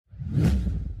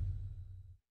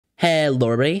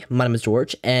Hello everybody, my name is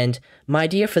George, and my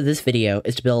idea for this video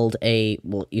is to build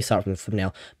well, you saw it from the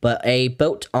thumbnail, but a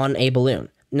boat on a balloon.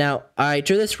 Now, I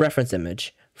drew this reference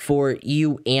image for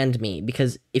you and me,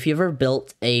 because if you ever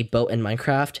built a boat in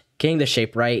Minecraft, getting the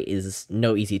shape right is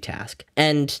no easy task.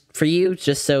 And for you,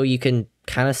 just so you can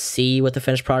kind of see what the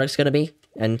finished product's going to be,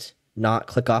 and not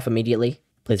click off immediately,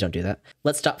 please don't do that.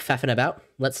 Let's stop faffing about,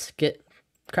 let's get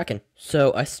cracking.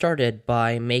 So I started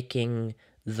by making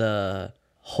the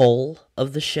hull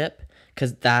of the ship,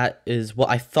 because that is what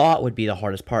I thought would be the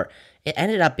hardest part. It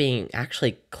ended up being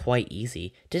actually quite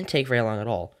easy. Didn't take very long at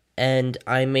all. And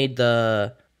I made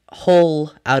the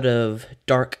hull out of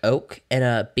dark oak and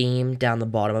a beam down the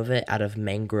bottom of it out of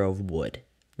mangrove wood.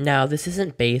 Now, this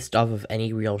isn't based off of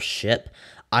any real ship.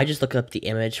 I just looked up the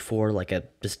image for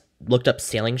just looked up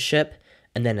sailing ship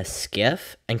and then a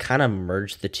skiff and kind of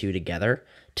merged the two together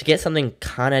to get something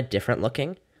kind of different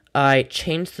looking. I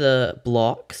changed the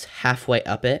blocks halfway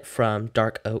up it from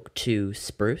dark oak to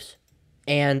spruce,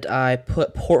 and I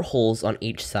put portholes on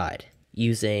each side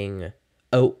using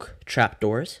oak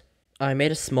trapdoors. I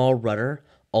made a small rudder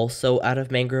also out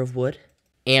of mangrove wood,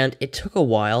 and it took a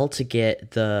while to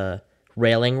get the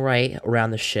railing right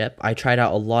around the ship. I tried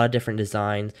out a lot of different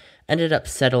designs, ended up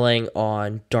settling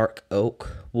on dark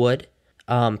oak wood,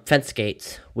 fence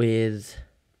gates with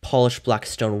polished black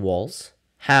stone walls.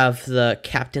 Have the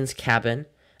captain's cabin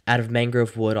out of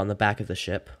mangrove wood on the back of the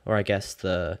ship, or I guess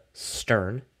the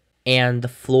stern. And the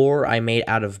floor I made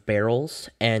out of barrels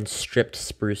and stripped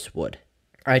spruce wood.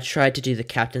 I tried to do the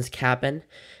captain's cabin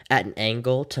at an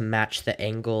angle to match the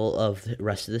angle of the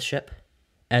rest of the ship.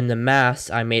 And the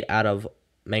mast I made out of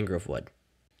mangrove wood.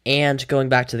 And going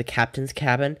back to the captain's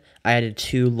cabin, I added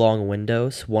 2 long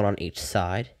windows, one on each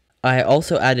side. I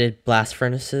also added blast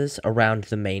furnaces around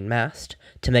the main mast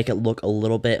to make it look a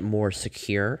little bit more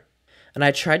secure. And I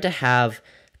tried to have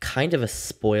kind of a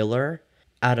spoiler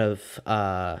out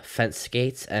of fence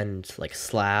gates and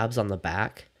slabs on the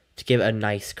back to give it a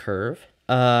nice curve.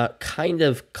 Kind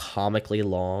of comically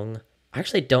long. I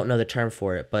actually don't know the term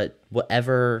for it, but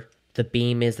whatever the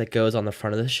beam is that goes on the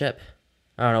front of the ship.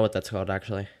 I don't know what that's called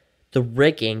actually. The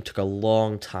rigging took a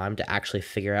long time to actually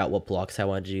figure out what blocks I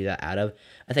wanted to do that out of.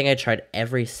 I think I tried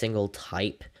every single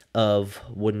type of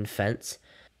wooden fence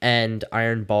and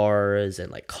iron bars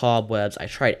and cobwebs. I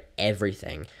tried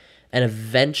everything, and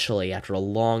eventually, after a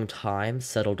long time,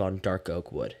 settled on dark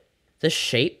oak wood. The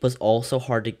shape was also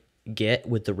hard to get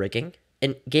with the rigging,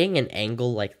 and getting an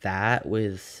angle like that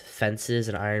with fences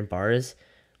and iron bars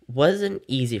wasn't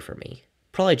easy for me.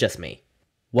 Probably just me.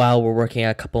 While we're working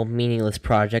on a couple meaningless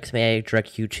projects, may I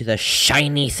direct you to the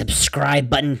shiny subscribe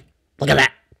button? Look at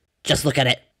that! Just look at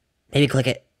it. Maybe click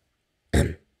it.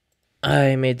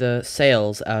 I made the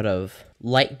sails out of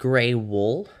light gray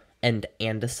wool and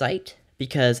andesite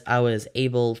because I was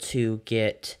able to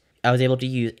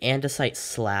use andesite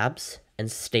slabs and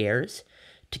stairs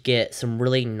to get some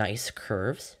really nice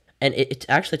curves. And it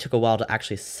actually took a while to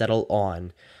actually settle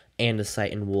on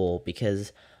andesite and wool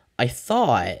because I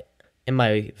thought in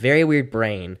my very weird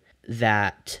brain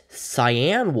that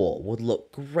cyan wool would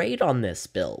look great on this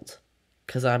build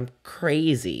because I'm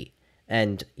crazy.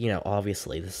 And,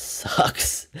 obviously this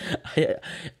sucks. I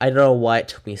don't know why it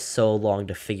took me so long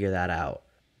to figure that out.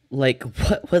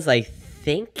 What was I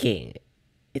thinking?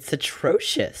 It's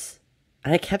atrocious.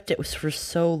 And I kept it for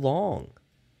so long.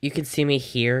 You can see me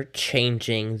here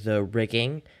changing the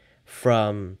rigging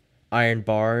from iron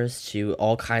bars to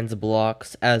all kinds of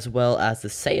blocks, as well as the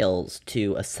sails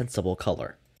to a sensible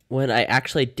color. When I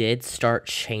actually did start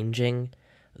changing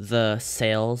the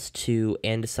sails to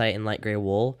andesite and light gray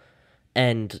wool,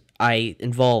 and I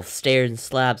involved stairs and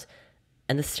slabs,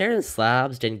 and the stairs and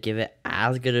slabs didn't give it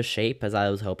as good a shape as I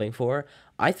was hoping for.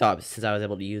 I thought since I was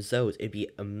able to use those, it'd be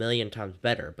a million times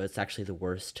better, but it's actually the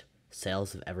worst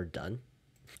sails I've ever done.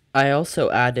 I also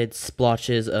added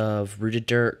splotches of rooted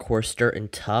dirt, coarse dirt,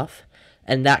 and tuff,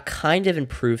 and that kind of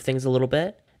improved things a little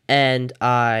bit. And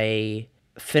I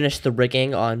finished the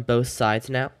rigging on both sides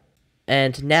now.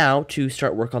 And now to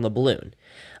start work on the balloon.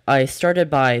 I started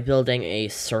by building a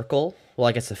circle, well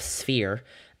I guess a sphere,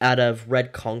 out of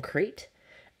red concrete.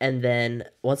 And then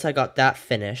once I got that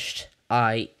finished,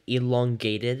 I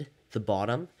elongated the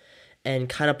bottom and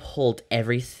kind of pulled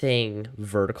everything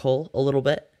vertical a little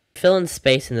bit. Fill in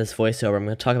space in this voiceover, I'm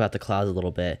going to talk about the clouds a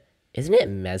little bit. Isn't it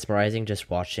mesmerizing just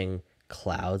watching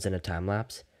clouds in a time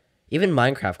lapse? Even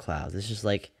Minecraft clouds, it's just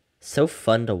so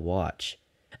fun to watch.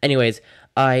 Anyways,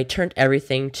 I turned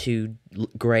everything to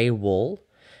gray wool,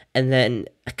 and then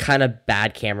a kind of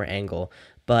bad camera angle,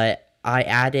 but I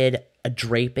added a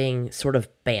draping sort of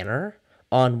banner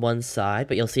on one side,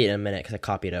 but you'll see it in a minute because I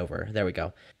copied it over. There we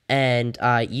go. And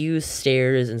I used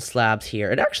stairs and slabs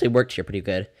here. It actually worked here pretty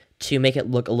good to make it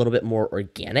look a little bit more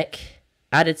organic.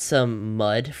 Added some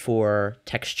mud for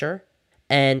texture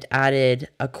and added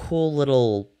a cool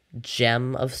little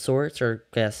gem of sorts, or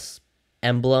I guess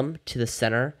emblem, to the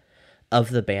center of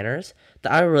the banners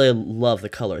that I really love the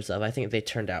colors of. I think they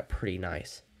turned out pretty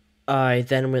nice. I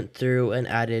then went through and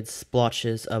added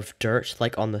splotches of dirt,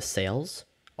 like on the sails,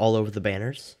 all over the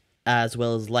banners, as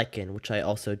well as lichen, which I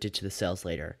also did to the sails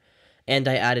later. And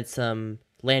I added some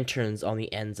lanterns on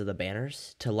the ends of the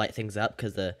banners to light things up,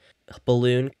 because the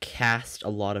balloon cast a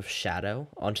lot of shadow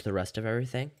onto the rest of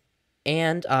everything.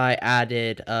 And I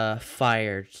added a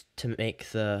fire to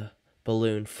make the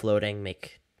balloon floating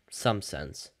make some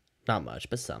sense. Not much,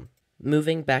 but some.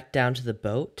 Moving back down to the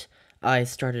boat, I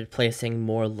started placing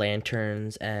more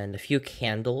lanterns and a few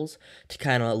candles to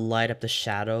kind of light up the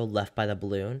shadow left by the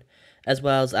balloon, as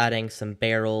well as adding some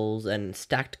barrels and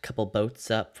stacked a couple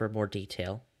boats up for more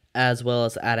detail, as well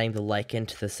as adding the lichen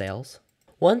to the sails.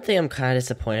 One thing I'm kind of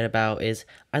disappointed about is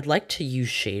I'd like to use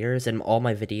shaders in all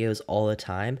my videos all the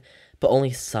time, but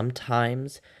only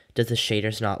sometimes does the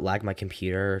shaders not lag my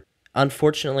computer.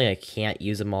 Unfortunately, I can't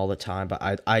use them all the time,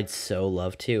 but I'd so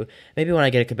love to. Maybe when I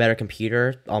get a better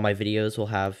computer, all my videos will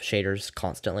have shaders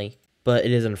constantly. But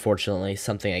it is unfortunately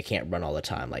something I can't run all the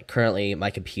time. Like currently, my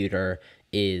computer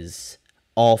is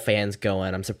all fans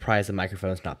going. I'm surprised the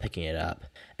microphone's not picking it up.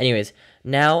 Anyways,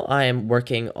 now I am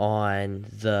working on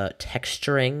the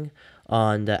texturing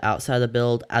on the outside of the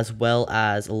build, as well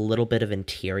as a little bit of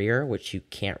interior, which you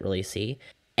can't really see.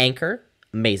 Anchor,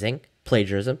 amazing.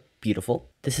 Plagiarism, beautiful.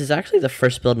 This is actually the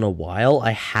first build in a while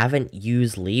I haven't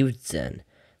used leaves in,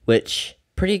 which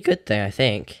pretty good thing, I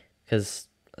think, because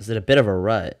it's in a bit of a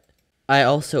rut. I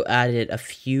also added a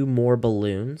few more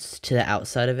balloons to the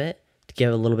outside of it to give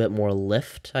it a little bit more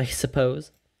lift, I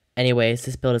suppose. Anyways,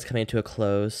 this build is coming to a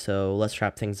close, so let's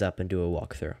wrap things up and do a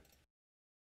walkthrough.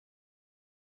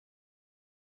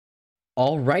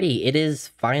 Alrighty, it is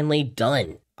finally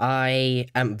done. I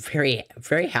am very,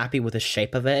 very happy with the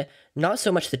shape of it. Not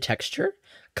so much the texture.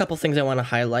 A couple things I want to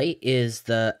highlight is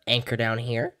the anchor down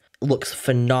here. Looks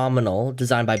phenomenal,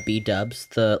 designed by B-Dubs.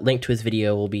 The link to his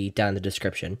video will be down in the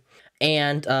description.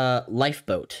 And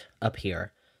lifeboat up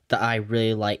here that I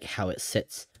really like how it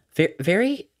sits.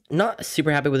 Very not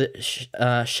super happy with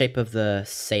the shape of the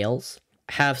sails.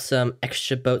 Have some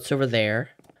extra boats over there.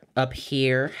 Up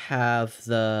here have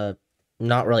the,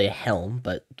 not really a helm,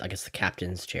 but I guess the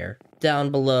captain's chair.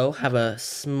 Down below have a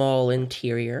small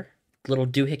interior, little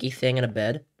doohickey thing and a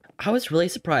bed. I was really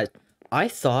surprised. I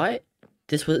thought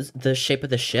this was the shape of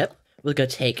the ship was gonna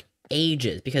take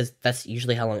ages, because that's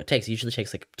usually how long it takes. It usually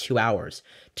takes like 2 hours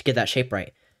to get that shape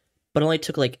right, but it only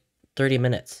took like 30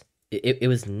 minutes. It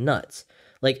was nuts.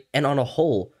 Like, and on a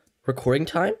whole recording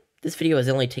time, this video has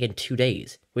only taken 2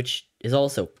 days, which is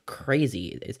also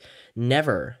crazy. It's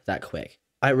never that quick.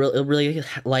 I really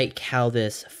like how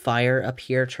this fire up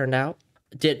here turned out.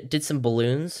 Did some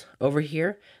balloons over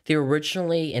here. They were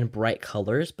originally in bright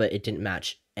colors, but it didn't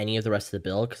match any of the rest of the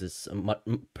build because it's a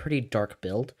pretty dark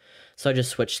build. So I just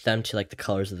switched them to like the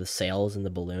colors of the sails and the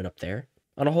balloon up there.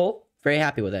 On a whole, very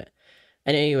happy with it.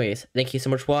 And anyways, thank you so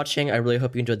much for watching. I really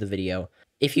hope you enjoyed the video.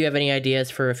 If you have any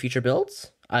ideas for future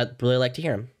builds, I'd really like to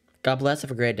hear them. God bless.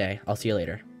 Have a great day. I'll see you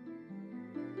later.